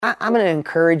I'm going to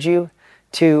encourage you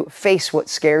to face what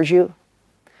scares you.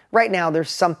 Right now,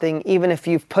 there's something, even if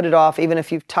you've put it off, even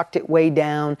if you've tucked it way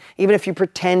down, even if you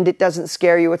pretend it doesn't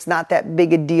scare you, it's not that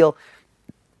big a deal,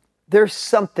 there's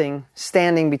something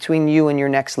standing between you and your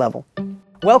next level.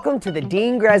 Welcome to the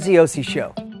Dean Graziosi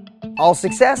Show. All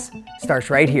success starts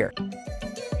right here.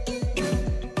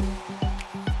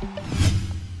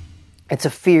 It's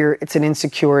a fear, it's an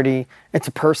insecurity, it's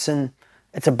a person,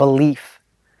 it's a belief.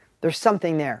 There's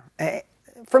something there.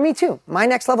 For me too, my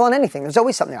next level on anything, there's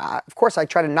always something. Of course, I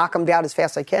try to knock them down as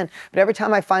fast as I can, but every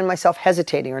time I find myself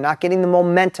hesitating or not getting the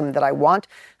momentum that I want,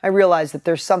 I realize that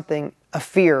there's something, a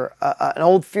fear, an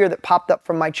old fear that popped up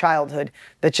from my childhood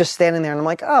that's just standing there, and I'm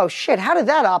like, oh shit, how did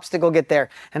that obstacle get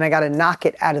there? And I got to knock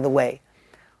it out of the way.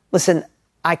 Listen,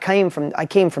 I came from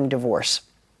divorce,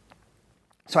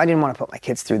 so I didn't want to put my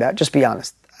kids through that. Just be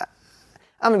honest.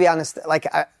 I'm gonna be honest, like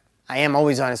I am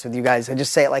always honest with you guys. I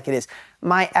just say it like it is.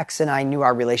 My ex and I knew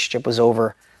our relationship was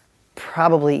over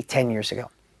probably 10 years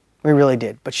ago. We really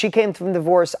did. But she came from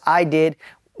divorce. I did.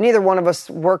 Neither one of us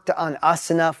worked on us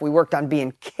enough. We worked on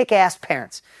being kick-ass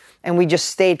parents. And we just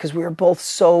stayed because we were both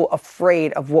so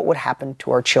afraid of what would happen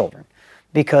to our children.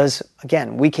 Because,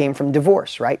 again, we came from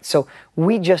divorce, right? So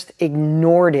we just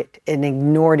ignored it. And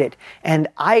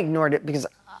I ignored it because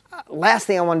last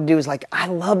thing I want to do is I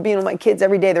love being with my kids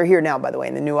every day. They're here now, by the way,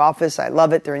 in the new office. I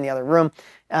love it. They're in the other room.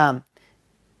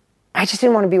 I just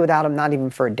didn't want to be without them, not even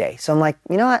for a day. So I'm like,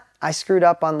 you know what? I screwed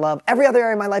up on love. Every other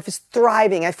area of my life is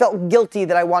thriving. I felt guilty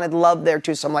that I wanted love there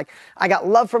too. So I'm like, I got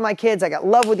love for my kids. I got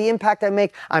love with the impact I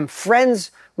make. I was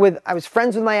friends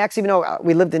with my ex, even though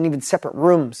we lived in even separate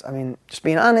rooms. I mean, just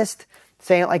being honest,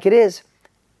 saying it like it is.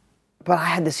 But I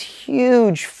had this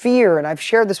huge fear, and I've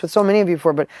shared this with so many of you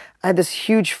before, but I had this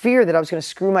huge fear that I was going to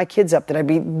screw my kids up, that I'd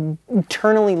be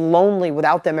eternally lonely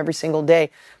without them every single day.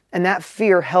 And that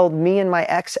fear held me and my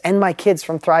ex and my kids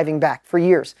from thriving back for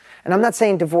years. And I'm not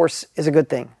saying divorce is a good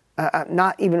thing,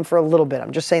 not even for a little bit.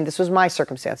 I'm just saying this was my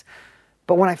circumstance.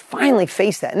 But when I finally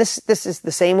faced that, and this is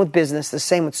the same with business, the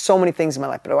same with so many things in my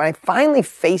life, but when I finally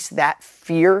faced that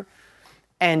fear,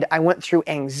 and I went through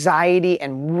anxiety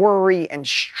and worry and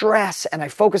stress, and I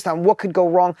focused on what could go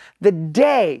wrong, the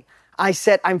day I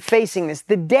said, I'm facing this,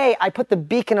 the day I put the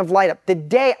beacon of light up, the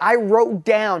day I wrote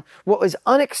down what was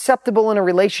unacceptable in a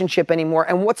relationship anymore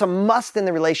and what's a must in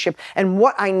the relationship and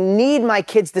what I need my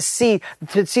kids to see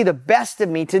the best of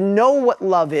me, to know what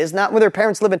love is, not when their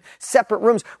parents live in separate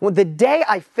rooms. Well, the day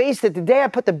I faced it, the day I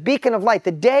put the beacon of light,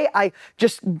 the day I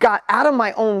just got out of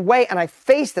my own way and I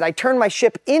faced it, I turned my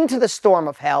ship into the storm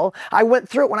of hell, I went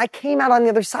through it. When I came out on the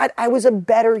other side, I was a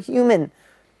better human.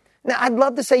 Now, I'd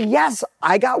love to say, yes,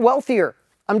 I got wealthier.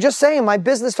 I'm just saying, my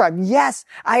business thrived. Yes,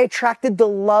 I attracted the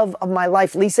love of my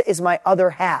life. Lisa is my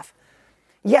other half.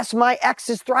 Yes, my ex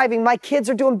is thriving. My kids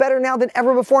are doing better now than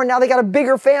ever before. Now they got a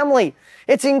bigger family.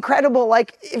 It's incredible.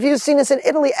 Like, if you've seen us in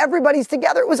Italy, everybody's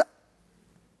together.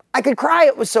 I could cry.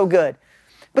 It was so good.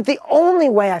 But the only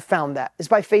way I found that is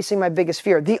by facing my biggest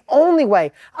fear. The only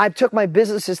way I took my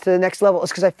businesses to the next level is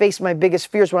because I faced my biggest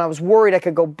fears when I was worried I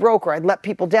could go broke, or I'd let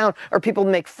people down, or people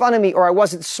would make fun of me, or I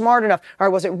wasn't smart enough, or I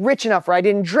wasn't rich enough, or I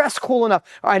didn't dress cool enough,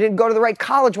 or I didn't go to the right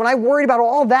college. When I worried about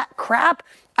all that crap,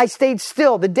 I stayed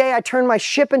still. The day I turned my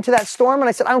ship into that storm and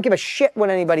I said, I don't give a shit what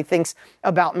anybody thinks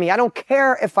about me. I don't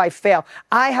care if I fail.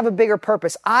 I have a bigger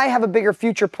purpose. I have a bigger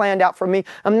future planned out for me.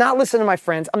 I'm not listening to my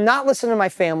friends. I'm not listening to my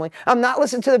family. I'm not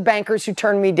listening to the bankers who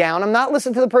turned me down. I'm not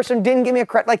listening to the person who didn't give me a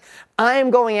credit. Like, I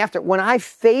am going after it. When I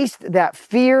faced that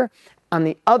fear, on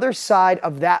the other side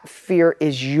of that fear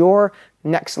is your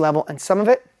next level. And some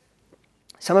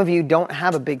of you don't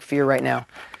have a big fear right now.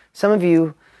 Some of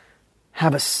you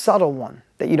have a subtle one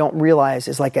that you don't realize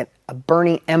is like a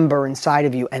burning ember inside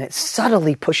of you, and it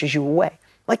subtly pushes you away.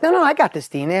 Like, no, I got this,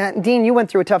 Dean. Dean, you went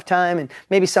through a tough time, and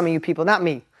maybe some of you people, not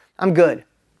me. I'm good.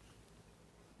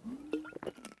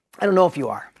 I don't know if you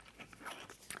are.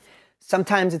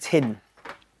 Sometimes it's hidden.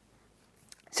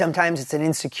 Sometimes it's an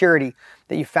insecurity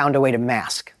that you found a way to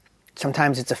mask.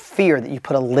 Sometimes it's a fear that you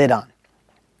put a lid on.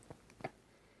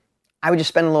 I would just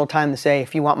spend a little time to say,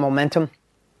 if you want momentum,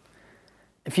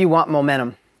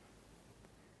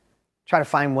 try to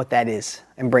find what that is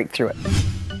and break through it.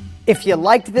 If you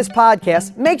liked this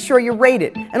podcast, make sure you rate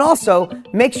it. And also,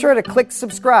 make sure to click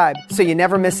subscribe so you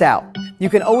never miss out. You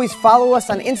can always follow us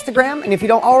on Instagram, and if you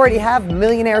don't already have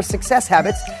Millionaire Success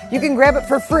Habits, you can grab it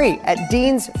for free at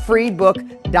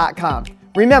deansfreebook.com.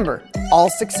 Remember, all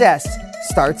success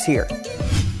starts here.